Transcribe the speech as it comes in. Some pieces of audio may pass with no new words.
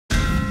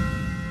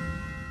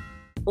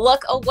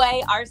Look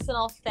away,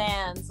 Arsenal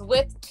fans.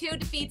 With 2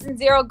 defeats and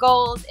 0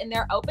 goals in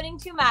their opening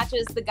 2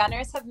 matches, the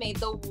Gunners have made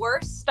the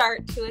worst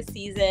start to a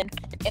season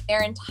in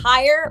their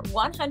entire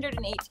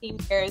 118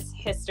 years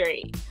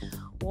history.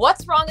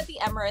 What's wrong at the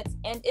Emirates,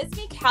 and is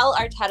Mikel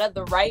Arteta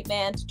the right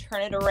man to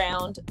turn it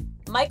around?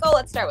 Michael,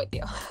 let's start with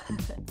you.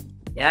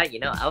 Yeah,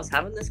 I was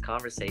having this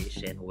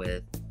conversation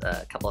with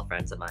a couple of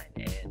friends of mine,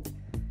 and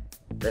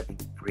the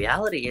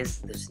reality is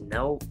there's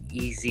no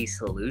easy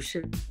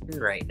solution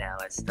right now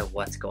as to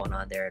what's going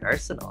on there at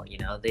Arsenal.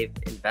 They've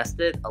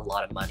invested a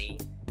lot of money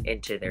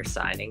into their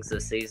signings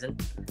this season.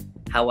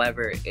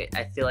 However,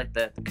 I feel like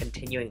the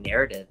continuing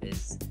narrative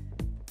is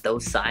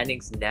those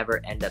signings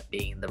never end up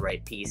being the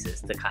right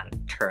pieces to kind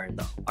of turn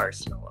the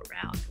Arsenal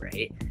around,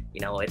 right?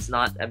 It's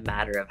not a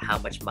matter of how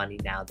much money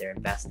now they're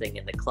investing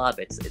in the club.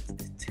 It's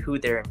who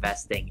they're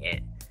investing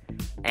in.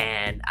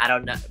 And I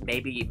don't know,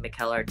 maybe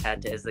Mikel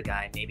Arteta is the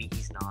guy, maybe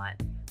he's not.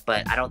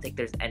 But I don't think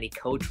there's any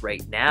coach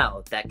right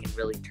now that can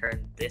really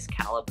turn this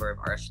caliber of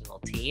Arsenal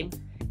team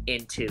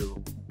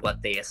into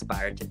what they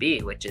aspire to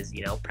be, which is,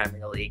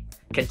 Premier League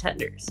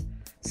contenders.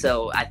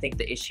 So I think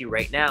the issue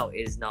right now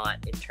is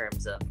not in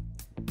terms of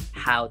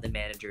how the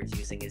manager is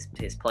using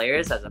his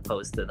players as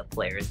opposed to the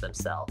players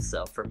themselves.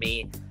 So for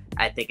me,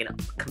 I think a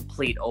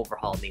complete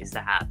overhaul needs to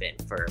happen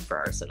for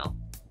Arsenal.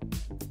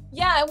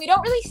 Yeah, and we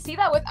don't really see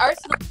that with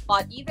Arsenal a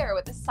lot either,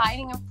 with the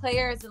signing of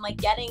players and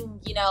getting,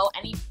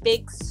 any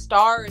big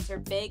stars or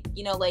big,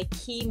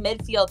 key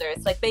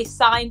midfielders. They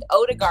signed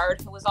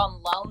Odegaard, who was on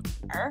loan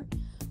there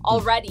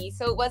already.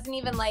 So it wasn't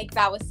even like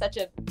that was such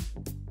a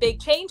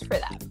big change for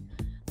them.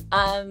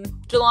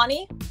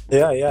 Jelani?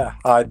 Yeah.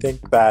 I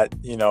think that,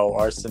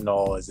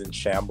 Arsenal is in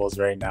shambles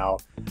right now.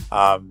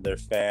 Their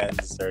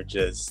fans are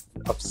just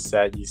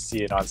upset. You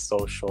see it on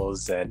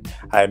socials, and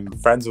I'm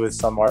friends with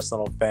some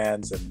Arsenal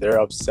fans, and they're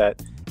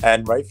upset,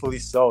 and rightfully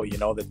so.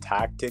 The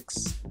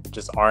tactics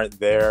just aren't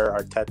there.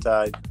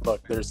 Arteta,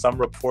 look, there's some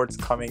reports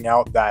coming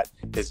out that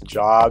his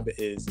job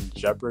is in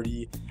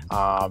jeopardy.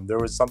 There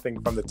was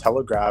something from the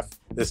Telegraph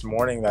this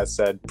morning that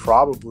said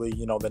probably,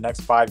 the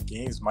next 5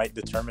 games might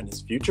determine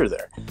his future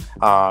there.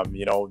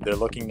 They're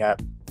looking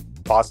at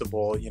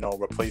possible,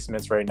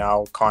 replacements right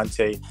now.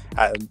 Conte,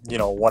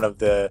 one of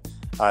the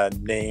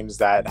names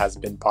that has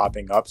been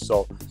popping up.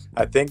 So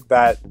I think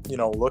that,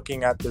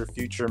 looking at their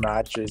future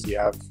matches, you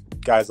have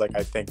guys like,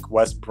 I think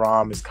West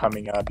Brom is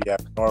coming up. You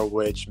have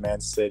Norwich,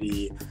 Man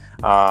City,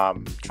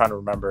 trying to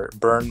remember,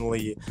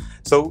 Burnley.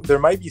 So there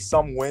might be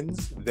some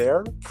wins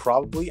there,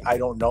 probably. I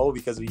don't know,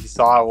 because we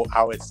saw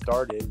how it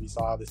started. We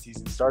saw how the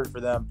season started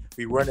for them.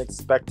 We weren't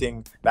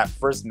expecting that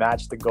first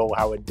match to go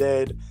how it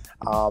did.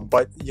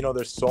 But,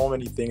 there's so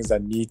many things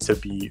that need to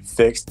be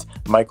fixed.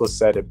 Michael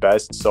said it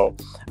best. So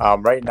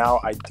right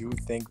now, I do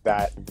think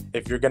that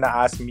if you're going to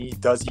ask me,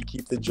 does he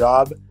keep the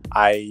job?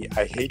 I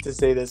hate to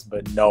say this,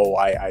 but no,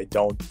 I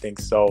don't think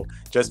so.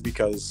 Just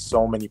because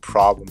so many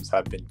problems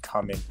have been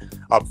coming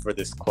up for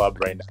this club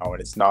right now,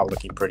 and it's not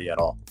looking pretty at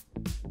all.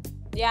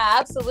 Yeah,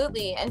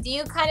 absolutely. And do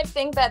you kind of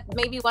think that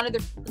maybe one of the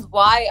reasons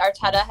why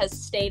Arteta has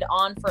stayed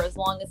on for as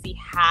long as he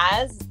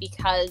has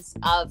because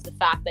of the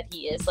fact that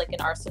he is an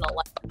Arsenal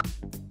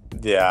legend?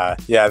 Yeah,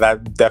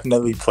 that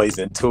definitely plays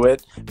into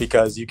it,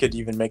 because you could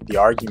even make the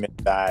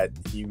argument that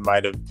he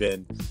might have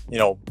been,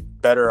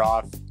 better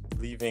off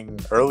leaving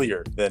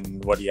earlier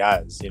than what he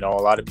has. A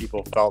lot of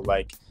people felt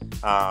like,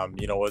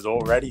 it was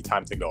already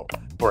time to go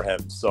for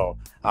him. So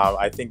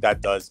I think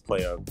that does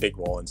play a big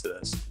role into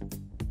this.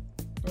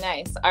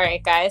 Nice. All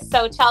right, guys.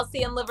 So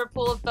Chelsea and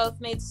Liverpool have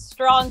both made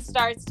strong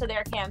starts to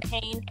their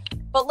campaign,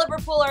 but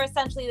Liverpool are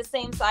essentially the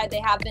same side they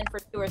have been for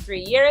 2 or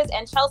 3 years,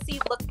 and Chelsea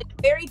looked like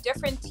a very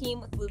different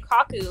team with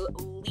Lukaku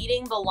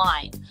leading the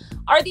line.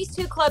 Are these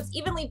two clubs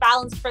evenly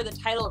balanced for the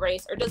title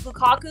race, or does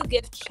Lukaku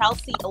give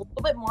Chelsea a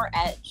little bit more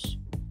edge?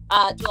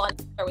 Joel, I'll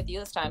start with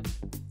you this time.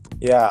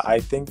 Yeah, I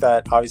think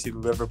that obviously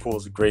Liverpool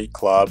is a great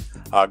club,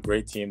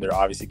 great team. They're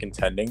obviously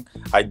contending.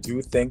 I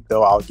do think,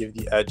 though, I'll give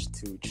the edge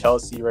to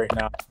Chelsea right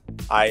now.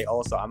 I'm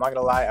not going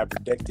to lie, I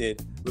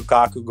predicted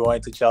Lukaku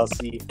going to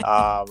Chelsea.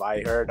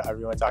 I heard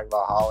everyone talking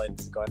about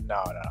Haaland going.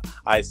 No.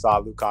 I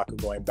saw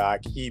Lukaku going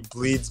back. He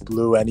bleeds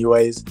blue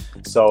anyways,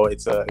 so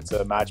it's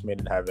a match made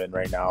in heaven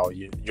right now.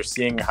 You're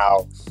seeing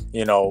how,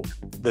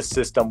 the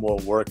system will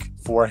work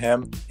for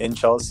him in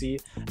Chelsea,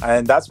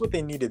 and that's what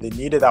they needed. They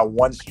needed that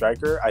one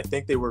striker. I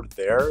think they were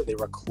there. They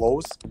were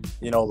close,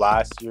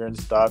 last year and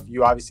stuff.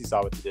 You obviously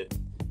saw what they did.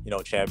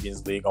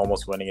 Champions League,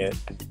 almost winning it.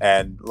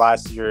 And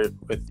last year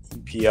with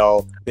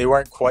EPL, they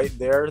weren't quite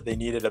there. They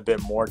needed a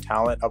bit more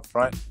talent up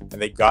front,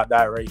 and they got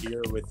that right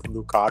here with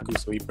Lukaku,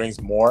 so he brings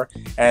more.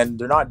 And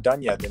they're not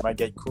done yet. They might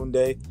get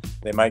Koundé.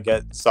 They might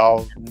get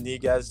Saul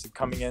Niguez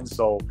coming in,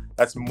 so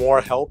that's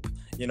more help.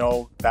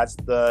 That's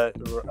the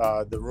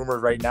rumor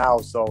right now.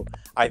 So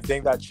I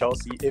think that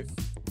Chelsea, if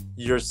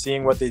you're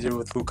seeing what they did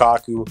with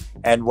Lukaku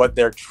and what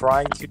they're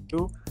trying to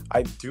do,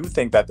 I do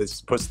think that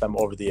this puts them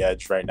over the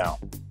edge right now.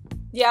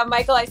 Yeah,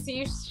 Michael, I see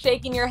you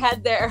shaking your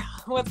head there.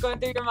 What's going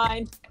through your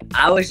mind?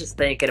 I was just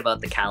thinking about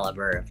the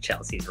caliber of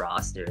Chelsea's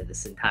roster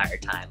this entire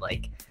time.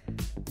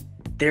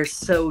 they're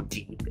so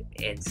deep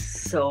and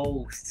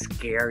so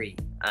scary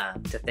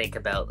to think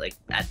about, like,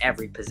 at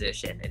every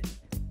position. And,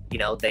 you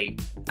know, they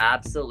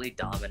absolutely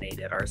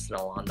dominated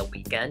Arsenal on the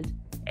weekend.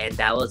 And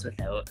that was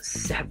without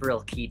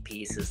several key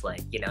pieces. Like,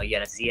 you know, you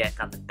had a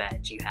Ziyech on the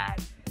bench. You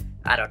had,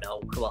 I don't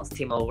know, who else?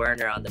 Timo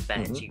Werner on the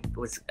bench.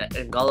 Was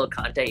N'Golo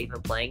Kante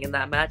even playing in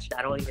that match?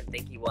 I don't even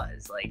think he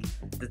was. Like,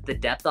 the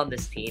depth on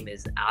this team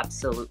is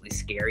absolutely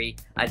scary.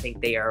 I think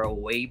they are a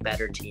way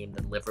better team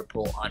than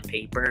Liverpool on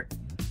paper.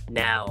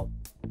 Now,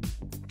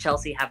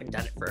 Chelsea haven't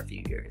done it for a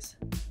few years.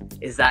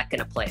 Is that going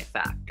to play a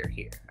factor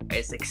here?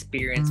 Is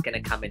experience going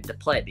to come into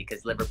play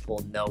because Liverpool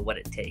know what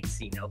it takes,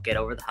 you know, get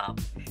over the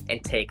hump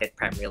and take a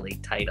Premier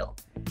League title?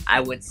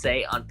 I would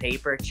say on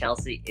paper,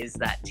 Chelsea is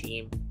that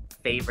team,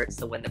 favorites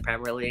to win the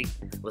Premier League,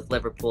 with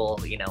Liverpool,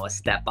 you know, a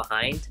step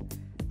behind.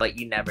 But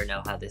you never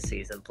know how this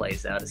season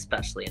plays out,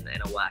 especially in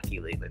a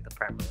wacky league like the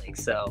Premier League.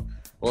 So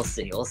we'll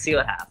see. We'll see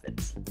what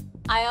happens.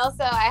 I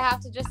have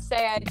to just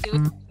say I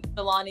do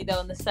Delaney though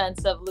in the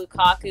sense of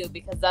Lukaku,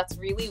 because that's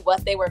really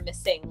what they were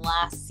missing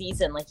last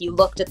season. Like, you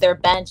looked at their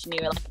bench and you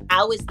were like,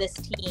 how is this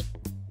team?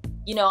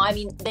 You know, I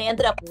mean, they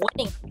ended up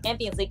winning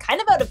Champions League kind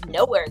of out of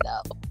nowhere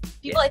though.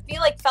 People, I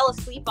feel like, fell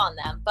asleep on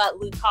them, but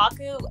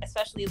Lukaku,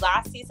 especially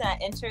last season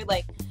at Inter,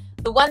 like,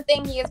 the one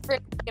thing he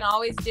can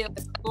always do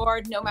is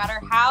score, no matter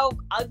how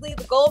ugly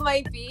the goal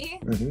might be.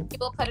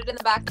 People put it in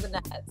the back of the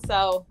net.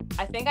 So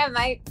I think I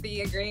might be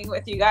agreeing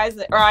with you guys,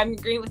 or I'm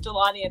agreeing with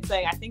Jelani and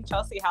saying I think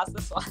Chelsea has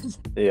this one.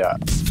 Yeah.